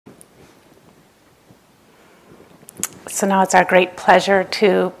So now it's our great pleasure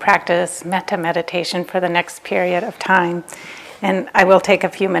to practice Metta meditation for the next period of time. And I will take a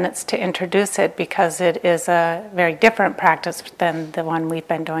few minutes to introduce it because it is a very different practice than the one we've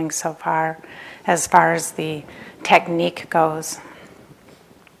been doing so far as the technique goes.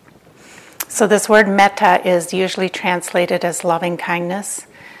 So this word metta is usually translated as loving kindness.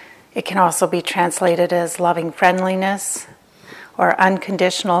 It can also be translated as loving friendliness or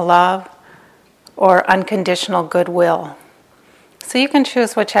unconditional love or unconditional goodwill. So you can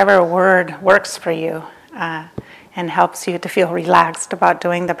choose whichever word works for you and helps you to feel relaxed about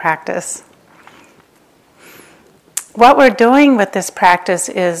doing the practice. What we're doing with this practice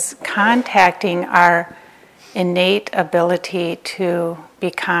is contacting our innate ability to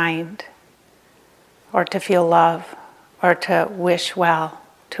be kind or to feel love or to wish well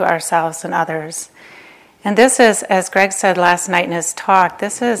to ourselves and others. And this is, as Greg said last night in his talk,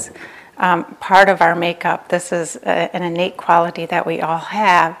 this is part of our makeup. This is an innate quality that we all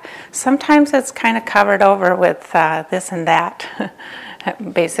have. Sometimes it's kind of covered over with this and that,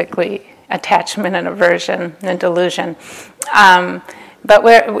 basically attachment and aversion and delusion. But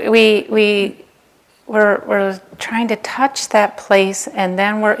we're trying to touch that place, and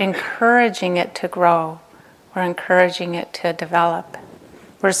then we're encouraging it to grow. We're encouraging it to develop.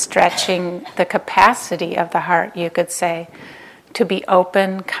 We're stretching the capacity of the heart, you could say, to be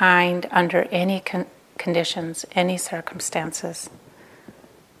open, kind, under any conditions, any circumstances.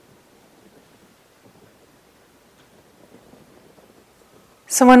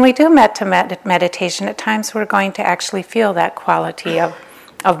 So when we do metta meditation, at times we're going to actually feel that quality of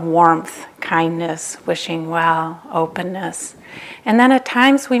warmth, kindness, wishing well, openness. And then at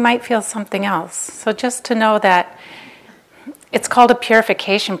times we might feel something else. So just to know that it's called a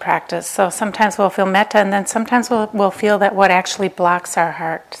purification practice. So sometimes we'll feel metta, and then sometimes we'll feel that what actually blocks our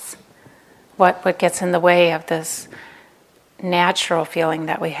hearts, what gets in the way of this natural feeling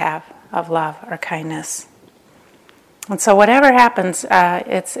that we have of love or kindness. And so whatever happens,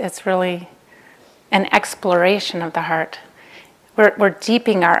 it's really an exploration of the heart. We're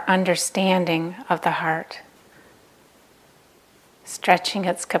deepening our understanding of the heart, stretching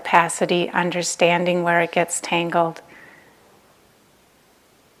its capacity, understanding where it gets tangled,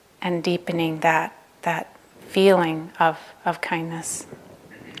 and deepening that feeling of kindness.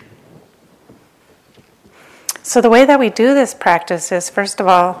 So the way that we do this practice is, first of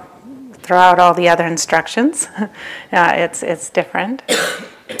all, throw out all the other instructions. It's different.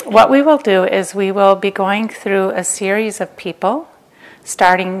 What we will do is we will be going through a series of people,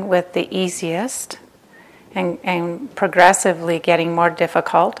 starting with the easiest and progressively getting more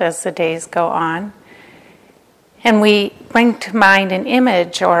difficult as the days go on. And we bring to mind an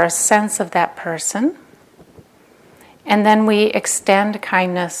image or a sense of that person. And then we extend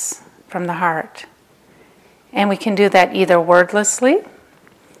kindness from the heart. And we can do that either wordlessly,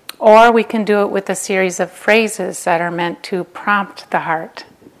 or we can do it with a series of phrases that are meant to prompt the heart,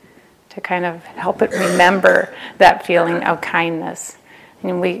 to kind of help it remember that feeling of kindness.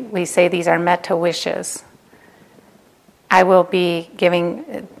 And we say these are metta wishes. I will be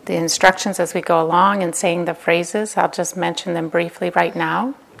giving the instructions as we go along and saying the phrases. I'll just mention them briefly right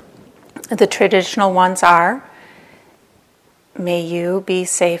now. The traditional ones are, may you be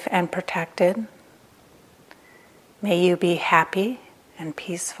safe and protected. May you be happy and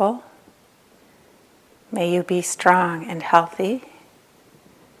peaceful. May you be strong and healthy.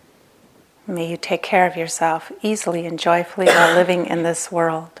 May you take care of yourself easily and joyfully while living in this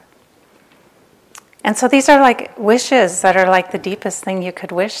world. And so these are like wishes that are like the deepest thing you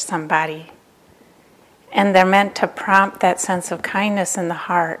could wish somebody. And they're meant to prompt that sense of kindness in the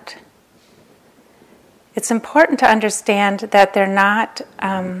heart. It's important to understand that they're not,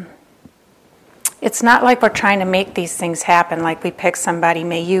 it's not like we're trying to make these things happen, like we pick somebody,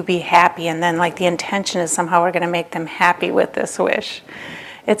 may you be happy, and then like the intention is somehow we're going to make them happy with this wish.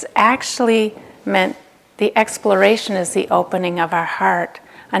 It's actually meant, the exploration is the opening of our heart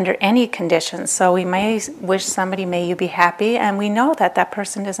under any conditions. So we may wish somebody, may you be happy, and we know that that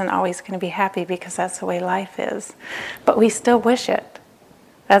person isn't always going to be happy because that's the way life is. But we still wish it.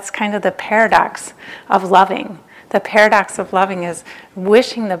 That's kind of the paradox of loving. The paradox of loving is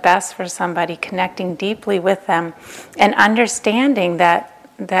wishing the best for somebody, connecting deeply with them, and understanding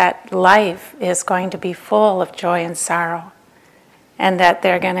that life is going to be full of joy and sorrow, and that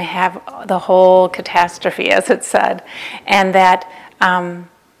they're going to have the whole catastrophe, as it said, and that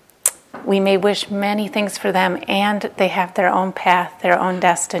we may wish many things for them, and they have their own path, their own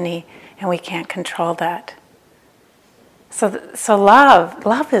destiny, and we can't control that. So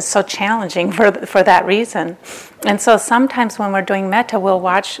love is so challenging for that reason. And so sometimes when we're doing metta, we'll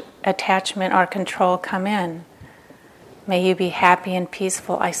watch attachment or control come in. May you be happy and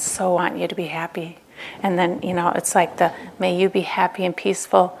peaceful. I so want you to be happy. And then, it's like may you be happy and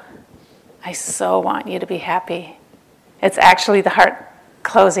peaceful. I so want you to be happy. It's actually the heart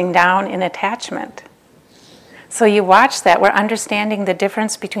closing down in attachment. So you watch that. We're understanding the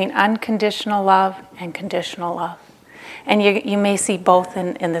difference between unconditional love and conditional love. And you may see both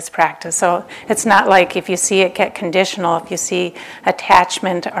in this practice. So it's not like if you see it get conditional, if you see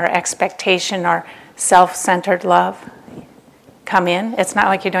attachment or expectation or self-centered love come in, it's not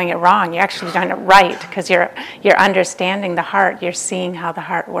like you're doing it wrong. You're actually doing it right because you're understanding the heart. You're seeing how the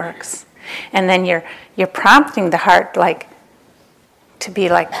heart works. And then you're prompting the heart to be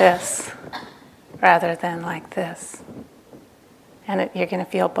like this rather than like this. And you're going to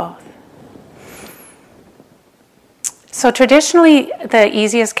feel both. So traditionally, the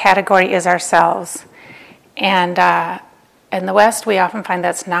easiest category is ourselves. And in the West, we often find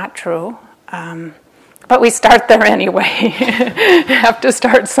that's not true. But we start there anyway. Have to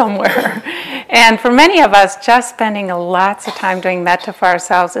start somewhere. And for many of us, just spending lots of time doing metta for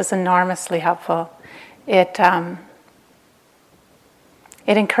ourselves is enormously helpful. It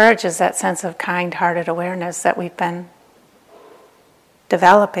encourages that sense of kind-hearted awareness that we've been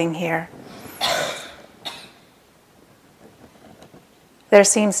developing here. There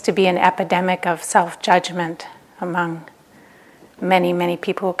seems to be an epidemic of self-judgment among many, many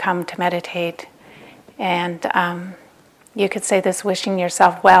people who come to meditate. And you could say this wishing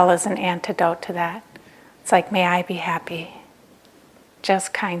yourself well is an antidote to that. It's like, may I be happy,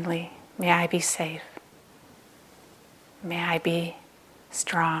 just kindly. May I be safe. May I be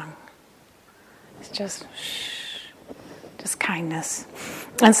strong. It's just kindness.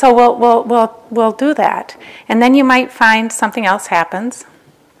 And so we'll do that. And then you might find something else happens.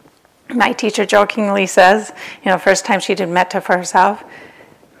 My teacher jokingly says, first time she did metta for herself,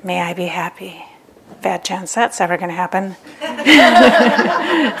 may I be happy. Bad chance that's ever going to happen.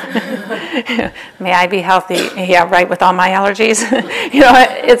 May I be healthy. Yeah, right, with all my allergies.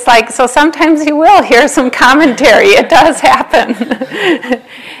 It's like, so sometimes you will hear some commentary. It does happen.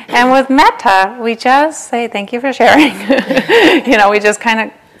 And with metta, we just say, thank you for sharing. We just kind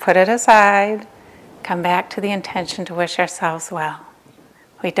of put it aside, come back to the intention to wish ourselves well.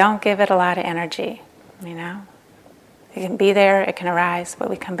 We don't give it a lot of energy, It can be there, it can arise, but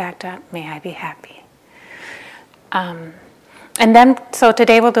we come back to, may I be happy. And then, so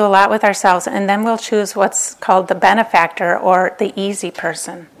today we'll do a lot with ourselves, and then we'll choose what's called the benefactor or the easy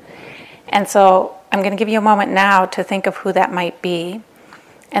person. And so I'm going to give you a moment now to think of who that might be.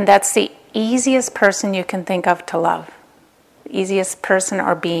 And that's the easiest person you can think of to love. The easiest person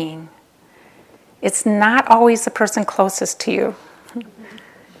or being. It's not always the person closest to you.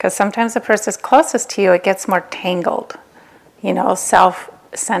 Because sometimes the person closest to you, it gets more tangled.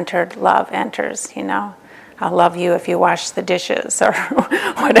 Self-centered love enters, I'll love you if you wash the dishes or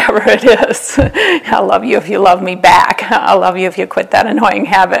whatever it is. I'll love you if you love me back. I'll love you if you quit that annoying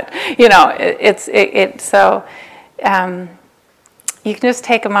habit. So you can just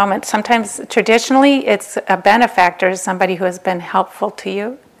take a moment. Sometimes, traditionally, it's a benefactor, somebody who has been helpful to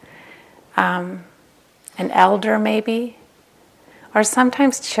you. An elder, maybe. Or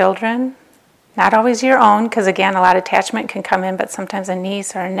sometimes children. Not always your own, because again, a lot of attachment can come in, but sometimes a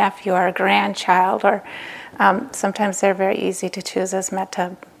niece or a nephew or a grandchild, or sometimes they're very easy to choose as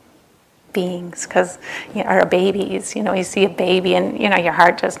metta beings, or babies. You see a baby and, your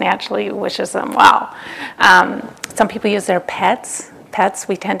heart just naturally wishes them well. Some people use their pets.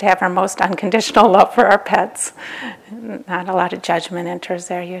 We tend to have our most unconditional love for our pets. Not a lot of judgment enters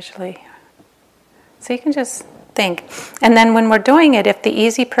there usually. So you can just think. And then when we're doing it, if the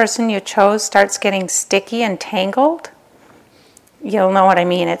easy person you chose starts getting sticky and tangled, you'll know what I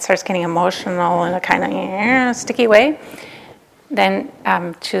mean. It starts getting emotional in a kind of sticky way. Then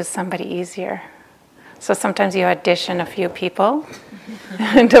choose somebody easier. So sometimes you audition a few people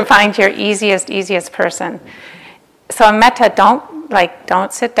to find your easiest person. So in metta,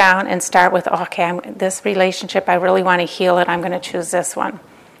 don't sit down and start with, this relationship, I really want to heal it, I'm going to choose this one.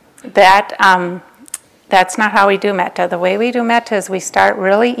 That's not how we do metta. The way we do metta is we start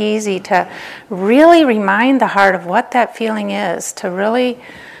really easy to really remind the heart of what that feeling is, to really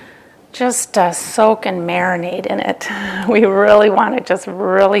just soak and marinate in it. We really want to just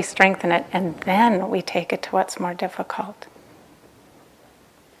really strengthen it, and then we take it to what's more difficult,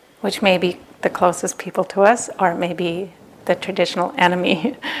 which may be the closest people to us, or it may be the traditional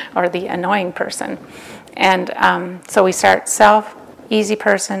enemy or the annoying person. And so we start self, easy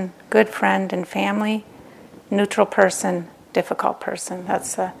person, good friend and family, neutral person, difficult person.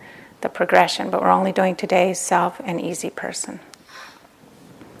 That's the progression. But we're only doing today self and easy person.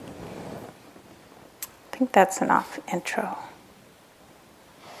 I think that's enough intro.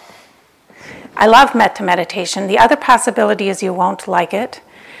 I love Metta meditation. The other possibility is you won't like it.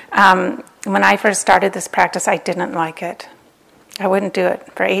 When I first started this practice, I didn't like it. I wouldn't do it.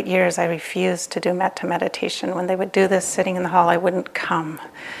 For 8 years, I refused to do Metta meditation. When they would do this sitting in the hall, I wouldn't come.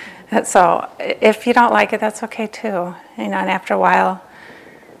 And so if you don't like it, that's okay too. And after a while,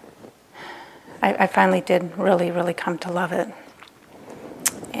 I finally did really, really come to love it.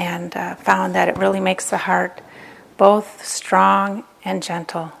 And found that it really makes the heart both strong and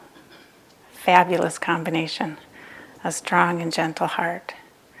gentle. Fabulous combination, a strong and gentle heart.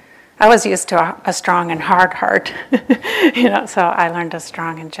 I was used to a strong and hard heart, so I learned a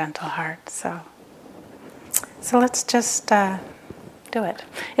strong and gentle heart. So let's just do it.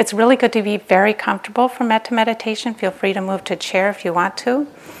 It's really good to be very comfortable for Metta meditation. Feel free to move to a chair if you want to.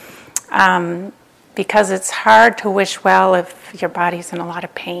 Because it's hard to wish well if your body's in a lot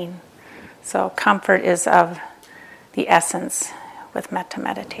of pain. So comfort is of the essence with Metta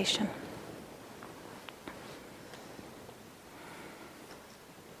meditation.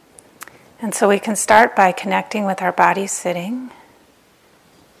 And so we can start by connecting with our body sitting.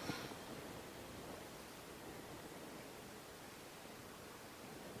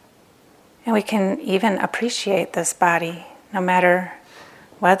 And we can even appreciate this body, no matter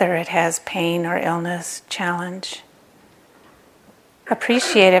whether it has pain or illness, challenge.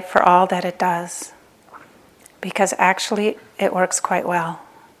 Appreciate it for all that it does, because actually it works quite well.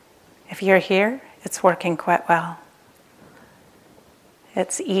 If you're here, it's working quite well.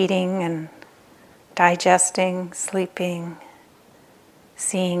 It's eating and digesting, sleeping,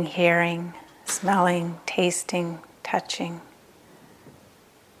 seeing, hearing, smelling, tasting, touching.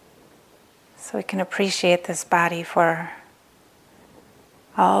 So we can appreciate this body for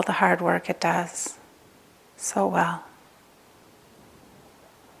all the hard work it does so well.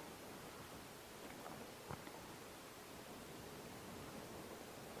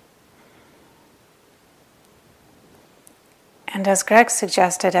 And as Greg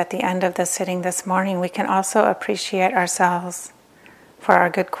suggested at the end of the sitting this morning, we can also appreciate ourselves for our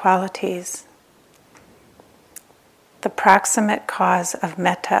good qualities. The proximate cause of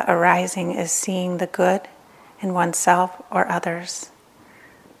metta arising is seeing the good in oneself or others.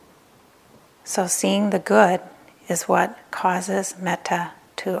 So seeing the good is what causes metta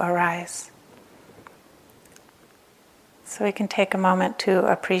to arise. So we can take a moment to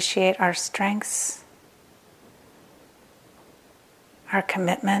appreciate our strengths, our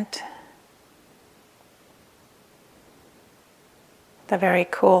commitment, the very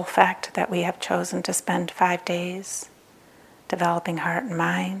cool fact that we have chosen to spend 5 days developing heart and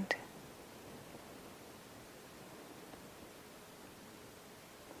mind.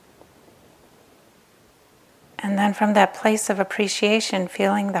 And then from that place of appreciation,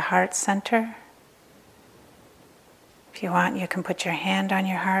 feeling the heart center. If you want, you can put your hand on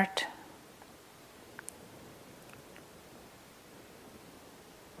your heart.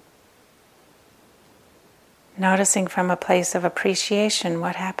 Noticing from a place of appreciation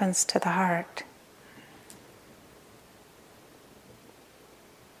what happens to the heart.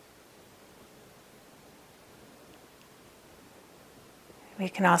 We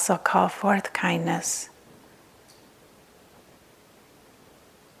can also call forth kindness.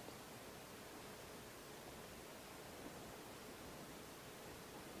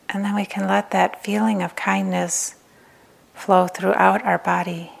 And then we can let that feeling of kindness flow throughout our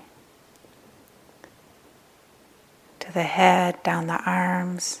body. To the head, down the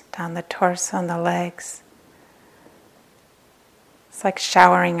arms, down the torso and the legs. It's like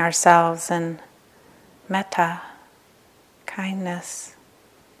showering ourselves in metta, kindness.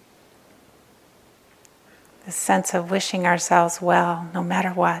 This sense of wishing ourselves well, no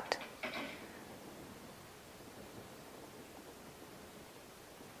matter what.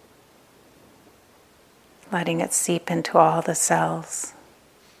 Letting it seep into all the cells.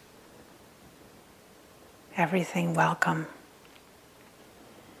 Everything welcome.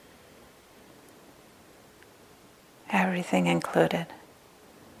 Everything included.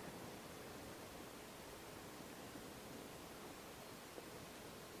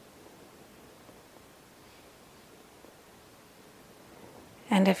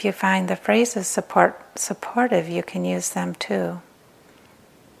 And if you find the phrases supportive, you can use them too.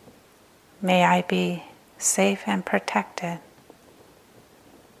 May I be safe and protected.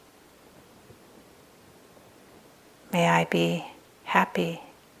 May I be happy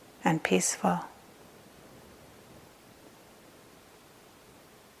and peaceful.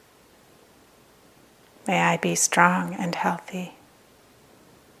 May I be strong and healthy.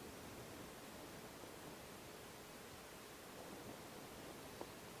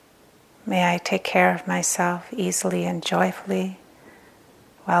 May I take care of myself easily and joyfully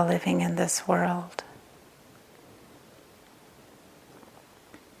while living in this world.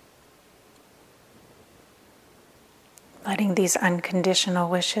 Letting these unconditional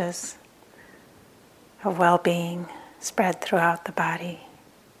wishes of well-being spread throughout the body.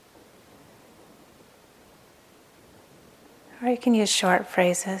 Or you can use short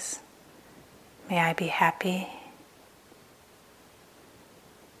phrases. May I be happy.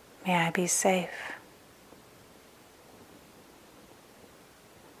 May I be safe.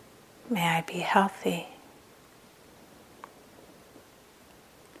 May I be healthy.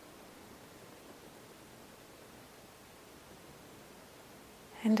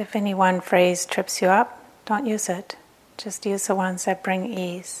 And if any one phrase trips you up, don't use it. Just use the ones that bring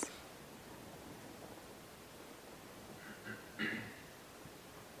ease.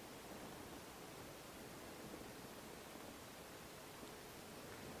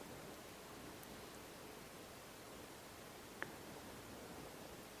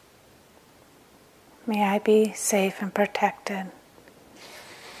 May I be safe and protected.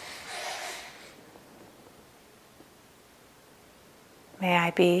 May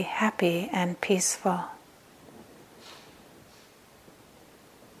I be happy and peaceful.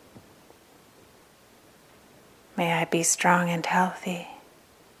 May I be strong and healthy.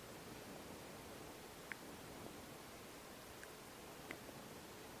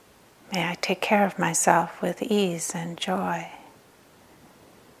 May I take care of myself with ease and joy.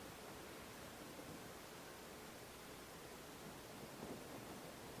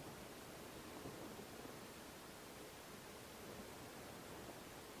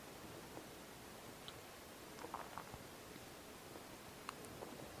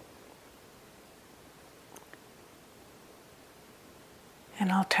 An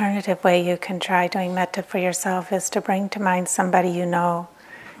alternative way you can try doing metta for yourself is to bring to mind somebody you know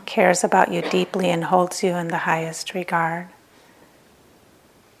cares about you deeply and holds you in the highest regard.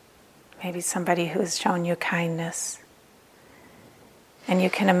 Maybe somebody who's shown you kindness. And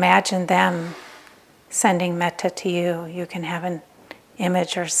you can imagine them sending metta to you. You can have an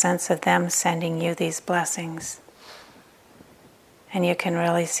image or sense of them sending you these blessings. And you can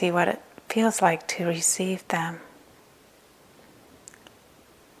really see what it feels like to receive them.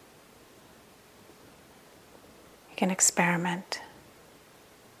 You can experiment.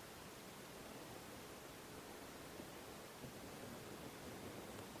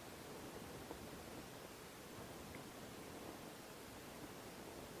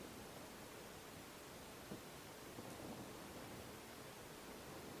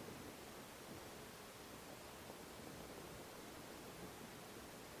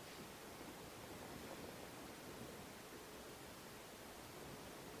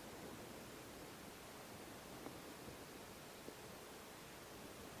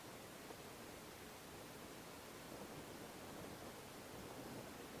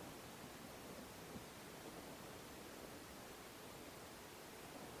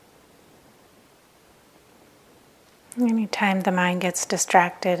 Anytime the mind gets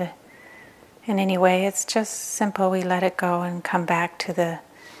distracted in any way, it's just simple. We let it go and come back to the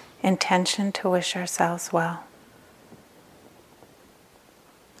intention to wish ourselves well.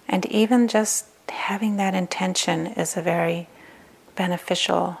 And even just having that intention is a very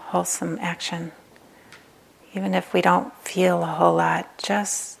beneficial, wholesome action. Even if we don't feel a whole lot,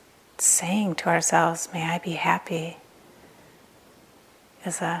 just saying to ourselves, may I be happy,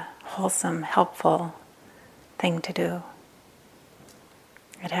 is a wholesome, helpful thing to do.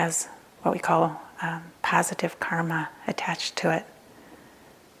 It has what we call positive karma attached to it.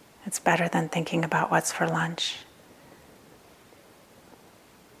 It's better than thinking about what's for lunch.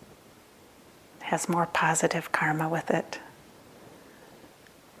 It has more positive karma with it.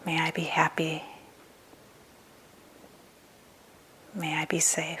 May I be happy. May I be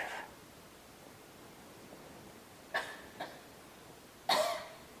safe.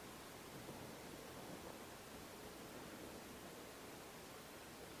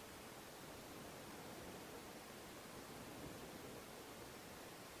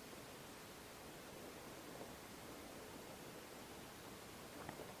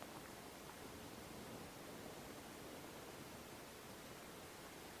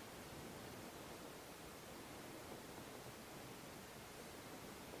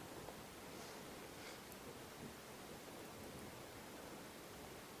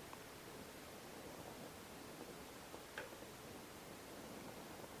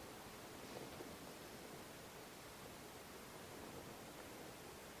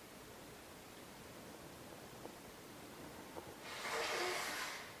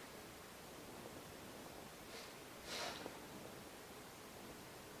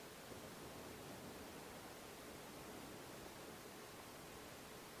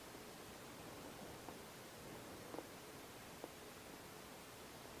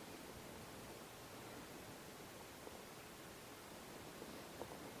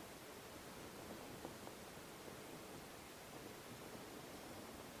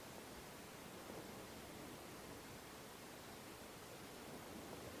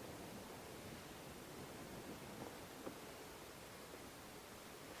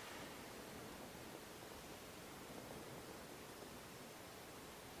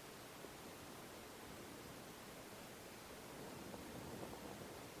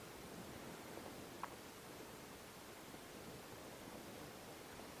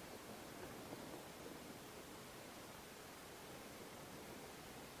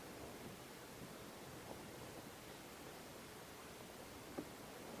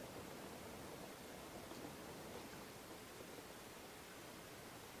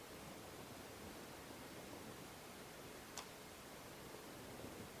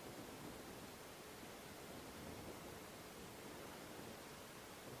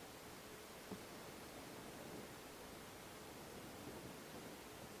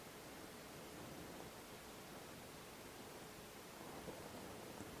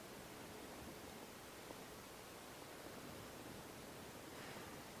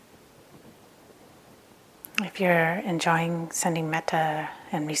 If you're enjoying sending metta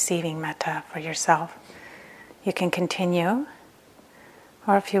and receiving metta for yourself, you can continue.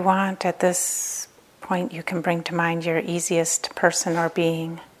 Or if you want, at this point, you can bring to mind your easiest person or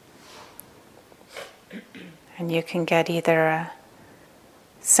being. And you can get either a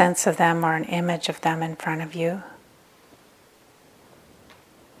sense of them or an image of them in front of you.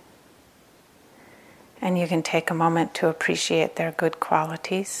 And you can take a moment to appreciate their good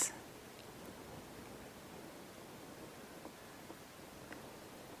qualities.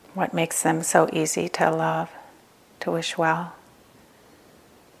 What makes them so easy to love, to wish well.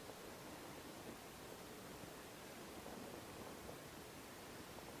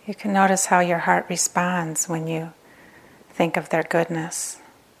 You can notice how your heart responds when you think of their goodness.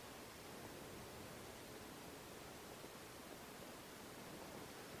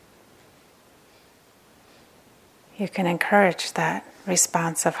 You can encourage that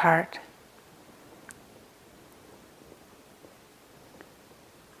responsive heart,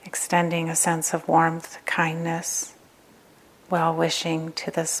 extending a sense of warmth, kindness, well-wishing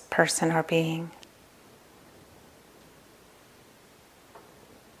to this person or being.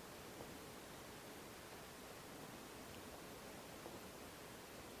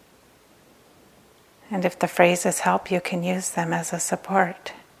 And if the phrases help, you can use them as a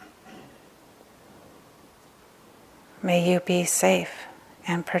support. May you be safe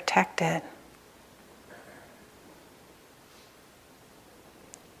and protected.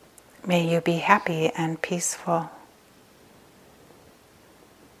 May you be happy and peaceful.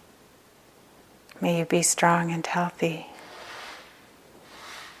 May you be strong and healthy.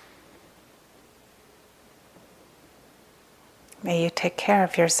 May you take care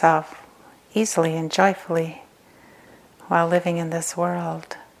of yourself easily and joyfully while living in this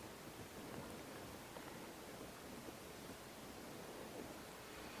world.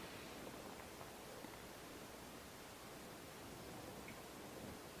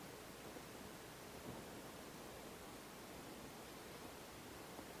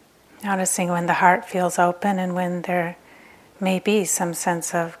 Noticing when the heart feels open and when there may be some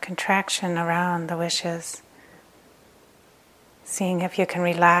sense of contraction around the wishes. Seeing if you can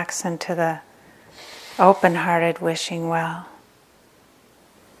relax into the open-hearted wishing well.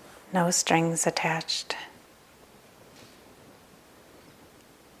 No strings attached.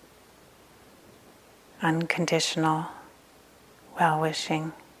 Unconditional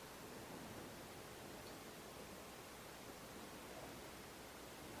well-wishing.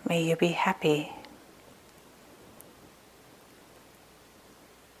 May you be happy.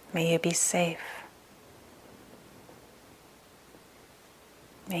 May you be safe.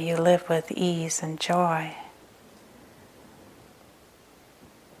 May you live with ease and joy.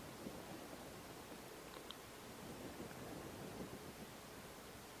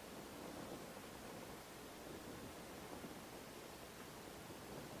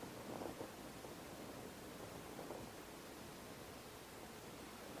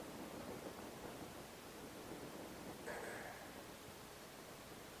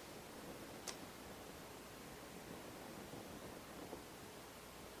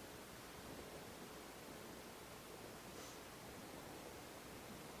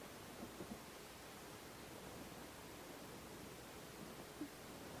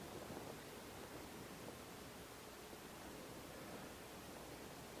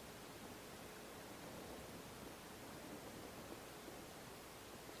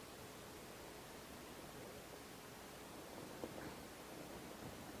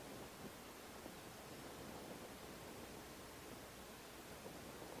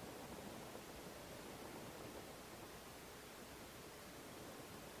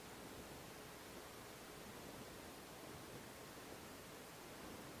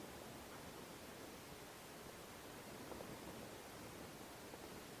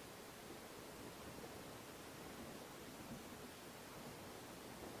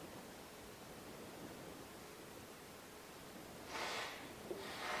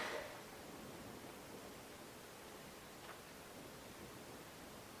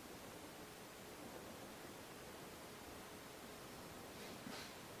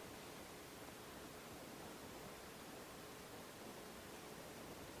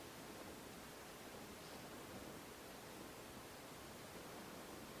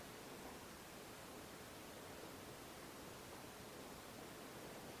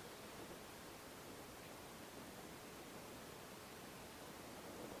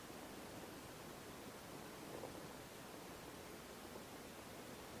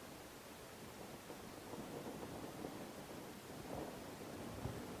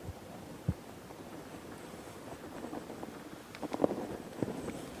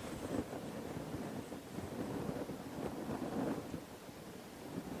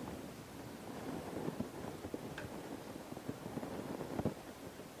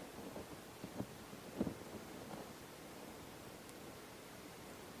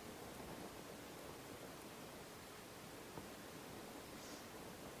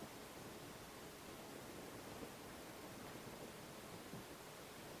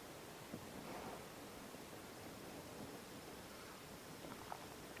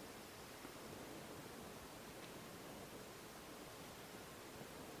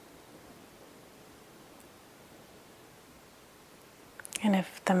 And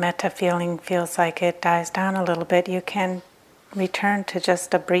if the metta feeling feels like it dies down a little bit, you can return to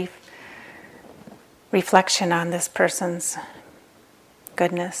just a brief reflection on this person's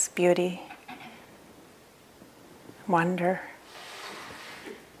goodness, beauty, wonder.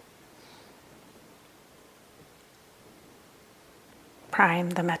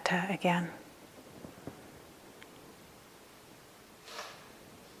 Prime the metta again.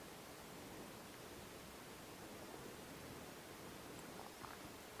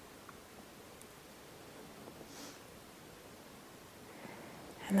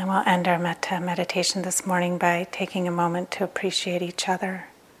 And then we'll end our metta meditation this morning by taking a moment to appreciate each other,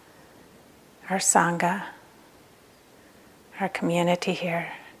 our sangha, our community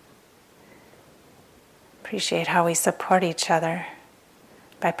here. Appreciate how we support each other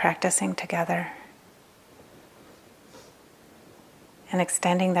by practicing together. And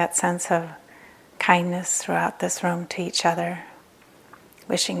extending that sense of kindness throughout this room to each other,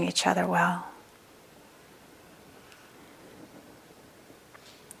 wishing each other well.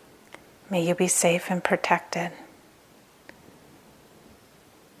 May you be safe and protected.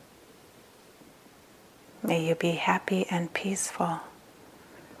 May you be happy and peaceful.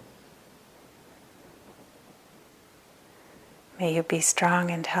 May you be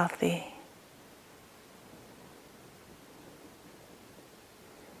strong and healthy.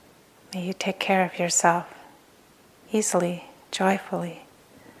 May you take care of yourself easily, joyfully,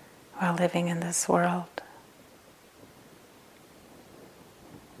 while living in this world.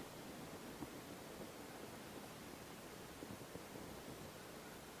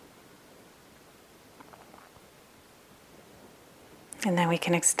 And then we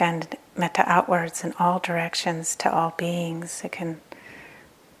can extend metta outwards in all directions to all beings. It can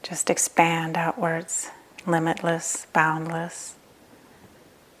just expand outwards, limitless, boundless.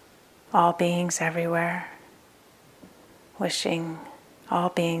 All beings everywhere. Wishing all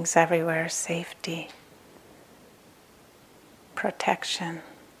beings everywhere safety, protection,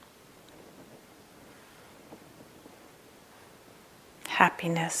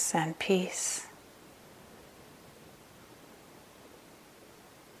 happiness and peace.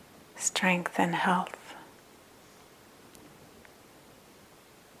 Strength and health.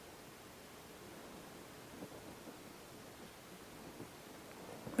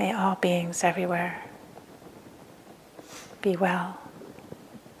 May all beings everywhere be well,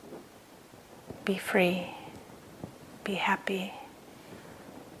 be free, be happy.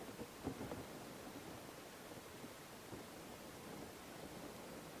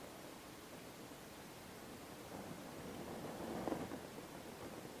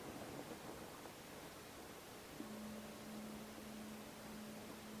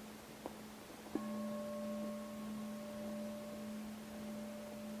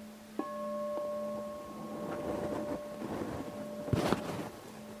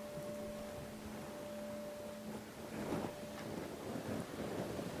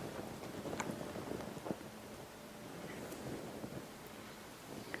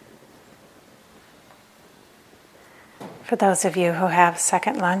 For those of you who have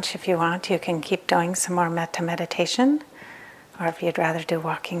second lunch, if you want, you can keep doing some more metta meditation. Or if you'd rather do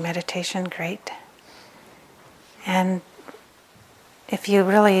walking meditation, great. And if you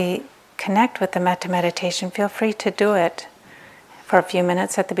really connect with the metta meditation, feel free to do it for a few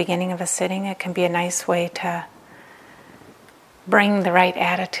minutes at the beginning of a sitting. It can be a nice way to bring the right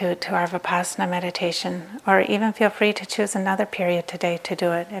attitude to our Vipassana meditation. Or even feel free to choose another period today to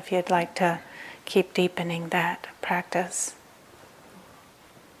do it if you'd like to keep deepening that practice.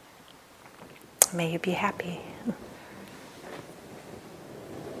 May you be happy.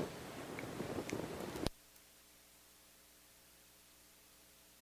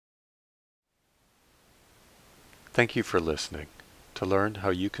 Thank you for listening. To learn how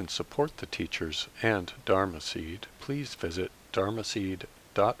you can support the teachers and Dharma Seed, please visit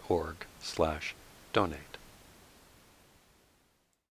dharmaseed.org/donate.